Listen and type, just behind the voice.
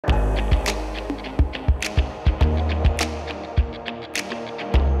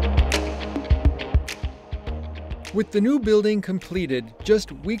With the new building completed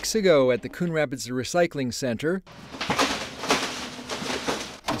just weeks ago at the Coon Rapids Recycling Center,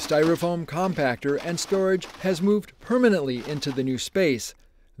 the styrofoam compactor and storage has moved permanently into the new space.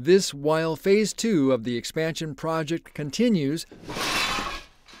 This while Phase 2 of the expansion project continues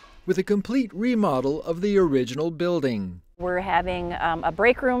with a complete remodel of the original building. We're having a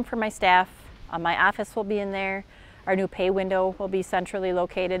break room for my staff. My office will be in there. Our new pay window will be centrally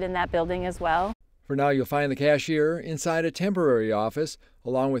located in that building as well. For now, you'll find the cashier inside a temporary office,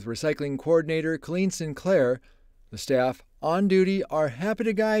 along with recycling coordinator Colleen Sinclair. The staff on duty are happy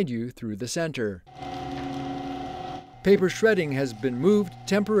to guide you through the center. Paper shredding has been moved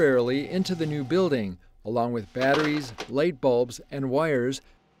temporarily into the new building, along with batteries, light bulbs, and wires.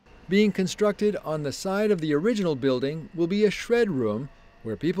 Being constructed on the side of the original building will be a shred room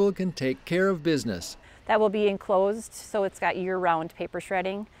where people can take care of business. That will be enclosed, so it's got year-round paper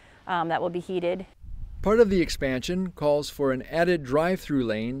shredding that will be heated. Part of the expansion calls for an added drive-through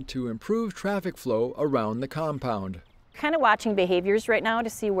lane to improve traffic flow around the compound. Kind of watching behaviors right now to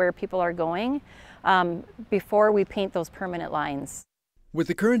see where people are going before we paint those permanent lines. With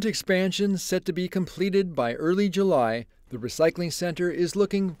the current expansion set to be completed by early July, the recycling center is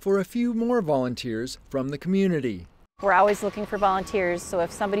looking for a few more volunteers from the community. We're always looking for volunteers, so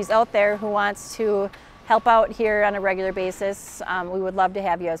if somebody's out there who wants to help out here on a regular basis, we would love to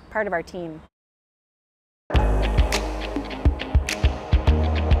have you as part of our team.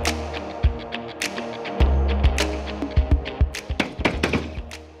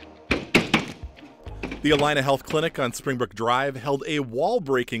 The Allina Health Clinic on Springbrook Drive held a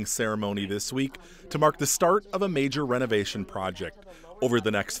wall-breaking ceremony this week to mark the start of a major renovation project. Over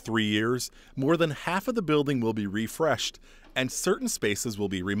the next 3 years, more than half of the building will be refreshed and certain spaces will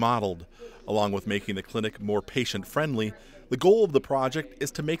be remodeled. Along with making the clinic more patient-friendly, the goal of the project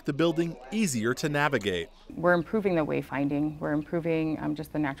is to make the building easier to navigate. We're improving the wayfinding. We're improving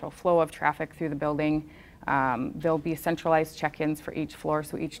just the natural flow of traffic through the building. There'll be centralized check-ins for each floor,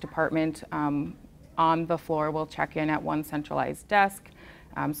 so each department on the floor will check in at one centralized desk.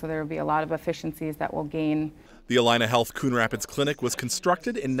 So there will be a lot of efficiencies that will gain. The Allina Health Coon Rapids Clinic was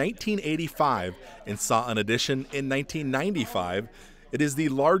constructed in 1985 and saw an addition in 1995. It is the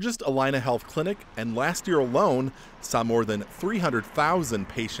largest Allina Health clinic, and last year alone saw more than 300,000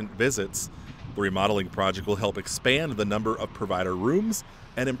 patient visits. The remodeling project will help expand the number of provider rooms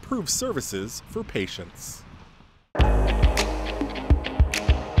and improve services for patients.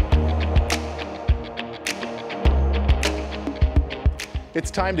 It's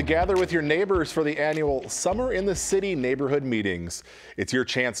time to gather with your neighbors for the annual Summer in the City neighborhood meetings. It's your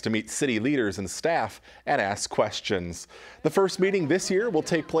chance to meet city leaders and staff and ask questions. The first meeting this year will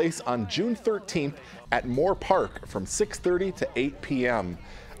take place on June 13th at Moore Park from 6:30 to 8 p.m.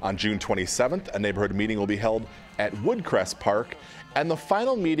 On June 27th, a neighborhood meeting will be held at Woodcrest Park, and the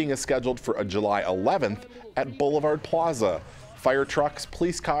final meeting is scheduled for July 11th at Boulevard Plaza. Fire trucks,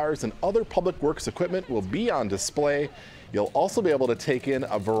 police cars, and other public works equipment will be on display. You'll also be able to take in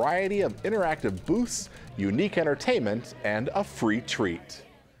a variety of interactive booths, unique entertainment, and a free treat.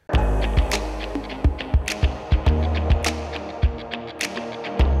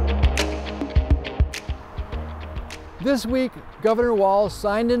 This week, Governor Walz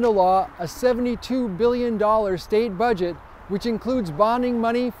signed into law a $72 billion state budget, which includes bonding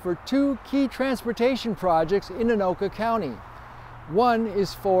money for two key transportation projects in Anoka County. One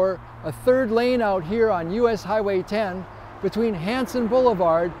is for a third lane out here on US Highway 10 between Hanson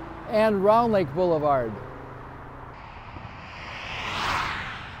Boulevard and Round Lake Boulevard.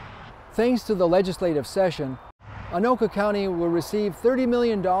 Thanks to the legislative session, Anoka County will receive $30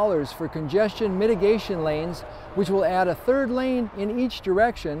 million for congestion mitigation lanes, which will add a third lane in each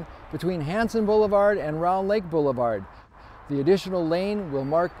direction between Hanson Boulevard and Round Lake Boulevard. The additional lane will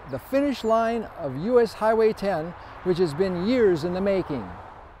mark the finish line of US Highway 10, which has been years in the making.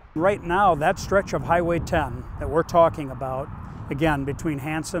 Right now, that stretch of Highway 10 that we're talking about, again, between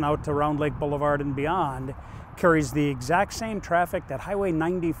Hanson out to Round Lake Boulevard and beyond, carries the exact same traffic that Highway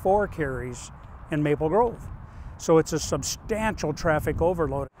 94 carries in Maple Grove. So it's a substantial traffic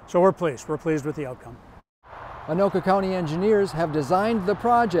overload. So we're pleased with the outcome. Anoka County engineers have designed the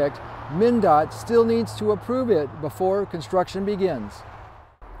project. MnDOT still needs to approve it before construction begins.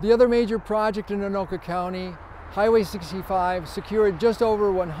 The other major project in Anoka County, Highway 65, secured just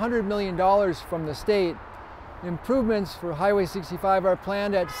over $100 million from the state. Improvements for Highway 65 are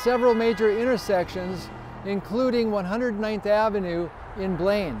planned at several major intersections, including 109th Avenue in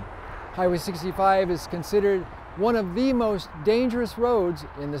Blaine. Highway 65 is considered one of the most dangerous roads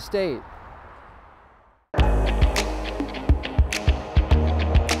in the state.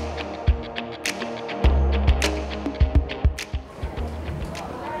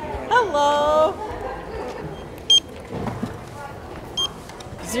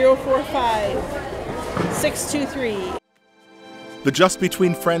 045-623. The Just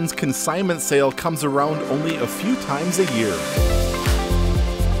Between Friends consignment sale comes around only a few times a year.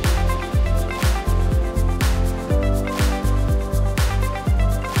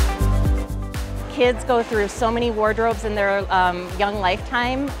 Kids go through so many wardrobes in their young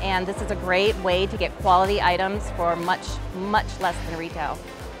lifetime, and this is a great way to get quality items for much, much less than retail.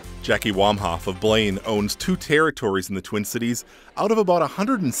 Jackie Wamhoff of Blaine owns 2 territories in the Twin Cities out of about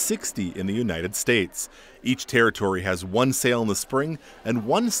 160 in the United States. Each territory has one sale in the spring and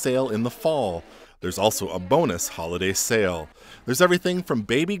one sale in the fall. There's also a bonus holiday sale. There's everything from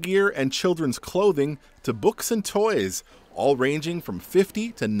baby gear and children's clothing to books and toys, all ranging from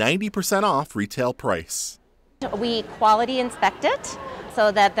 50 to 90% off retail price. We quality inspect it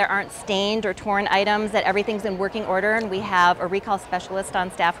so that there aren't stained or torn items, that everything's in working order, and we have a recall specialist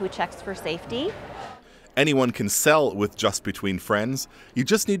on staff who checks for safety. Anyone can sell with Just Between Friends. You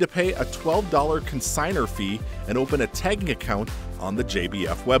just need to pay a $12 consignor fee and open a tagging account on the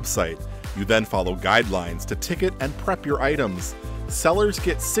JBF website. You then follow guidelines to ticket and prep your items. Sellers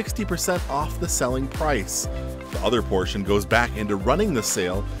get 60% off the selling price. The other portion goes back into running the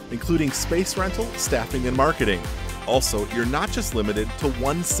sale, including space rental, staffing, and marketing. Also, you're not just limited to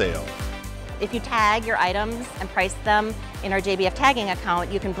one sale. If you tag your items and price them in our JBF tagging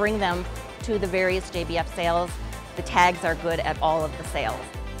account, you can bring them to the various JBF sales. The tags are good at all of the sales.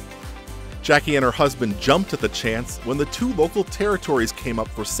 Jackie and her husband jumped at the chance when the 2 local territories came up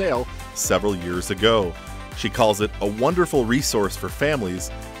for sale several years ago. She calls it a wonderful resource for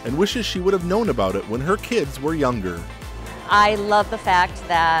families and wishes she would have known about it when her kids were younger. I love the fact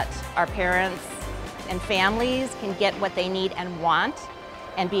that our parents and families can get what they need and want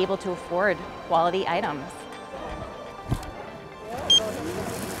and be able to afford quality items.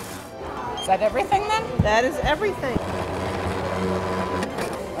 Is that everything then? That is everything.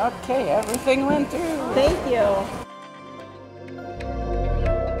 Okay, everything went through. Thank you.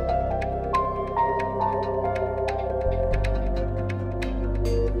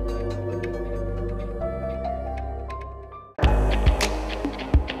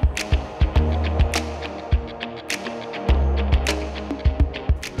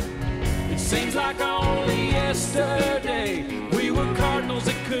 Seems like only yesterday we were Cardinals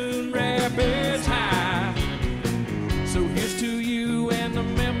at Coon Rapids High. So here's to you and the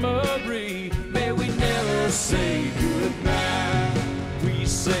memory. May we never say goodbye. We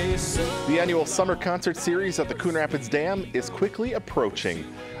say so. The annual summer concert series at the Coon Rapids Dam is quickly approaching.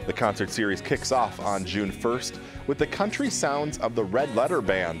 The concert series kicks off on June 1st with the country sounds of the Red Letter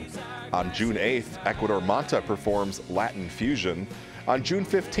Band. On June 8th, Ecuador Manta performs Latin Fusion. On June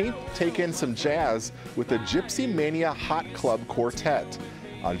 15th, take in some jazz with the Gypsy Mania Hot Club Quartet.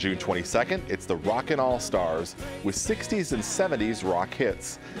 On June 22nd, it's the Rockin' All-Stars with 60s and 70s rock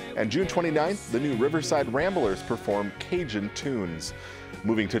hits. And June 29th, the new Riverside Ramblers perform Cajun tunes.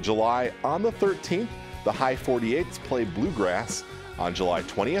 Moving to July, on the 13th, the High 48s play bluegrass. On July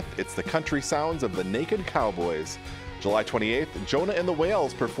 20th, it's the country sounds of the Naked Cowboys. July 28th, Jonah and the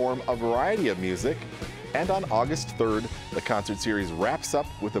Whales perform a variety of music. And on August 3rd, the concert series wraps up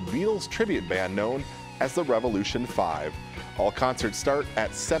with a Beatles tribute band known as the Revolution 5. All concerts start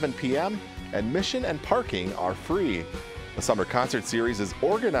at 7 p.m. and admission and parking are free. The summer concert series is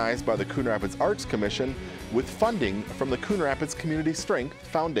organized by the Coon Rapids Arts Commission with funding from the Coon Rapids Community Strength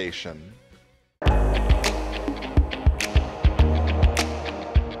Foundation.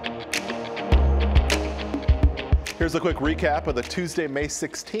 Here's a quick recap of the Tuesday, May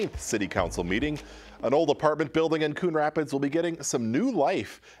 16th City Council meeting. An old apartment building in Coon Rapids will be getting some new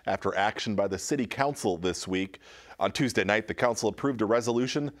life after action by the City Council this week. On Tuesday night, the Council approved a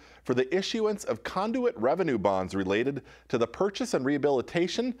resolution for the issuance of conduit revenue bonds related to the purchase and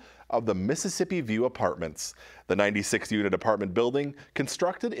rehabilitation of the Mississippi View Apartments. The 96-unit apartment building,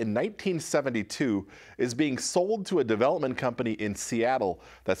 constructed in 1972, is being sold to a development company in Seattle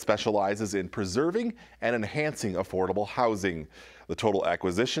that specializes in preserving and enhancing affordable housing. The total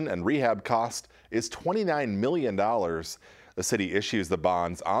acquisition and rehab cost is $29 million. The city issues the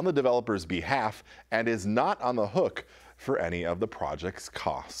bonds on the developer's behalf and is not on the hook for any of the project's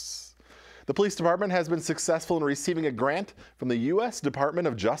costs. The police department has been successful in receiving a grant from the U.S. Department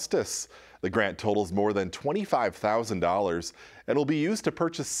of Justice. The grant totals more than $25,000 and will be used to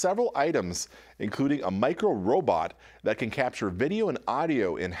purchase several items, including a micro robot that can capture video and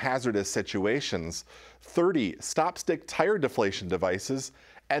audio in hazardous situations, 30 stop-stick tire deflation devices,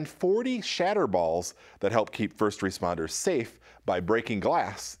 and 40 shatter balls that help keep first responders safe by breaking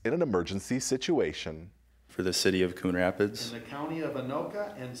glass in an emergency situation. For the city of Coon Rapids, in the county of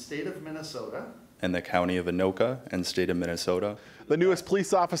Anoka and state of Minnesota, in the county of Anoka and state of Minnesota. The newest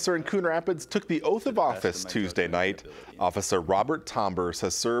police officer in Coon Rapids took the oath of office Tuesday night. Officer Robert Tombers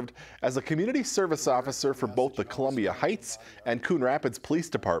has served as a community service officer for both the Columbia Heights and Coon Rapids police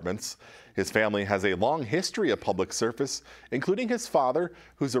departments. His family has a long history of public service, including his father,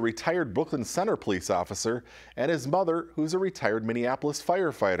 who's a retired Brooklyn Center police officer, and his mother, who's a retired Minneapolis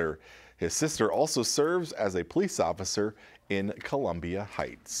firefighter. His sister also serves as a police officer in Columbia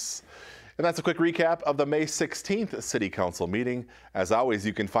Heights. And that's a quick recap of the May 16th City Council meeting. As always,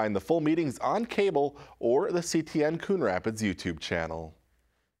 you can find the full meetings on cable or the CTN Coon Rapids YouTube channel.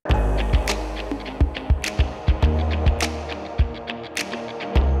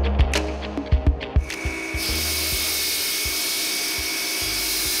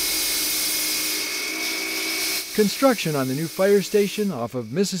 Construction on the new fire station off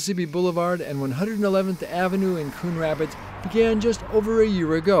of Mississippi Boulevard and 111th Avenue in Coon Rapids began just over a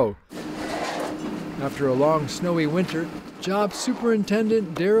year ago. After a long snowy winter, Job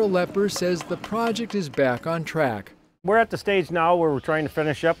Superintendent Darrell Lepper says the project is back on track. We're at the stage now where we're trying to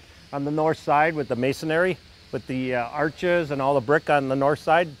finish up on the north side with the masonry, with the arches and all the brick on the north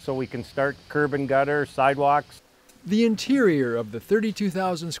side, so we can start curb and gutter, sidewalks. The interior of the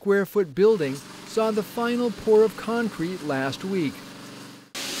 32,000 square foot building saw the final pour of concrete last week.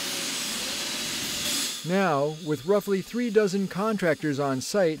 Now, with roughly 36 contractors on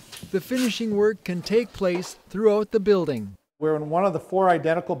site, the finishing work can take place throughout the building. We're in one of the 4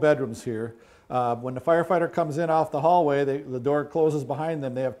 identical bedrooms here. When the firefighter comes in off the hallway, the door closes behind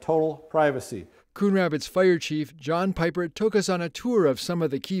them. They have total privacy. Coon Rapids Fire Chief John Piper took us on a tour of some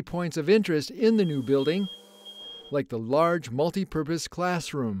of the key points of interest in the new building, like the large multi-purpose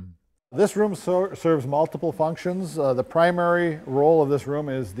classroom. This room serves multiple functions. The primary role of this room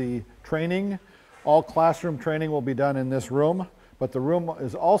is the training. All classroom training will be done in this room, but the room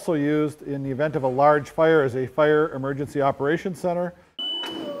is also used in the event of a large fire as a fire emergency operations center.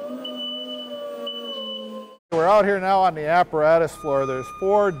 We're out here now on the apparatus floor. There's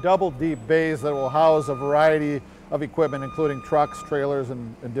 4 double deep bays that will house a variety of equipment, including trucks, trailers,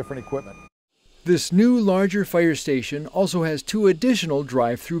 and different equipment. This new larger fire station also has 2 additional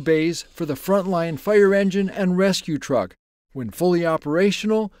drive-through bays for the frontline fire engine and rescue truck. When fully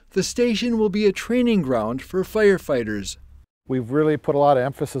operational, the station will be a training ground for firefighters. We've really put a lot of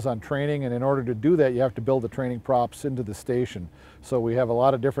emphasis on training, and in order to do that, you have to build the training props into the station. So we have a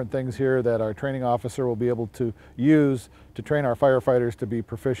lot of different things here that our training officer will be able to use to train our firefighters to be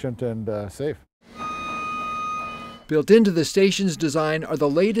proficient and safe. Built into the station's design are the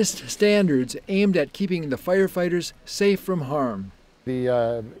latest standards aimed at keeping the firefighters safe from harm. The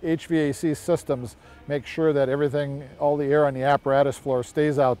HVAC systems make sure that everything, all the air on the apparatus floor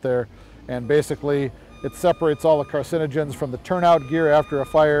stays out there, and basically it separates all the carcinogens from the turnout gear after a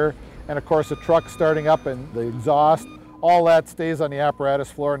fire, and of course the truck starting up and the exhaust. All that stays on the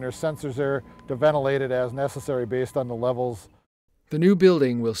apparatus floor, and there's sensors there to ventilate it as necessary based on the levels. The new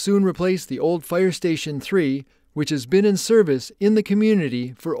building will soon replace the old Fire Station 3, which has been in service in the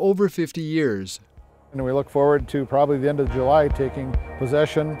community for over 50 years. And we look forward to probably the end of July taking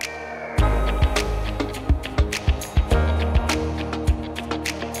possession.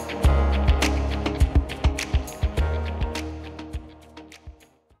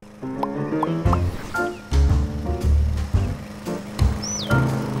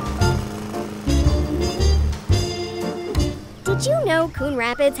 Did you know Coon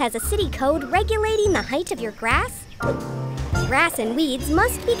Rapids has a city code regulating the height of your grass? Grass and weeds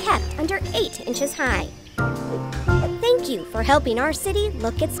must be kept under 8 inches high. Thank you for helping our city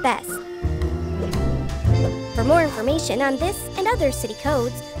look its best. For more information on this and other city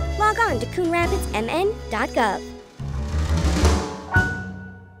codes, log on to coonrapidsmn.gov.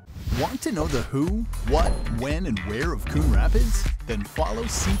 Want to know the who, what, when, and where of Coon Rapids? Then follow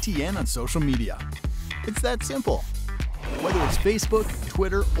CTN on social media. It's that simple. Whether it's Facebook,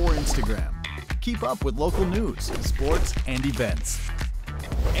 Twitter, or Instagram. Keep up with local news, sports, and events.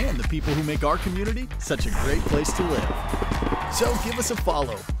 And the people who make our community such a great place to live. So give us a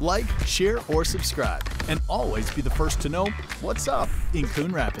follow, like, share, or subscribe, and always be the first to know what's up in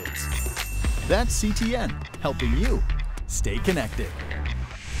Coon Rapids. That's CTN, helping you stay connected.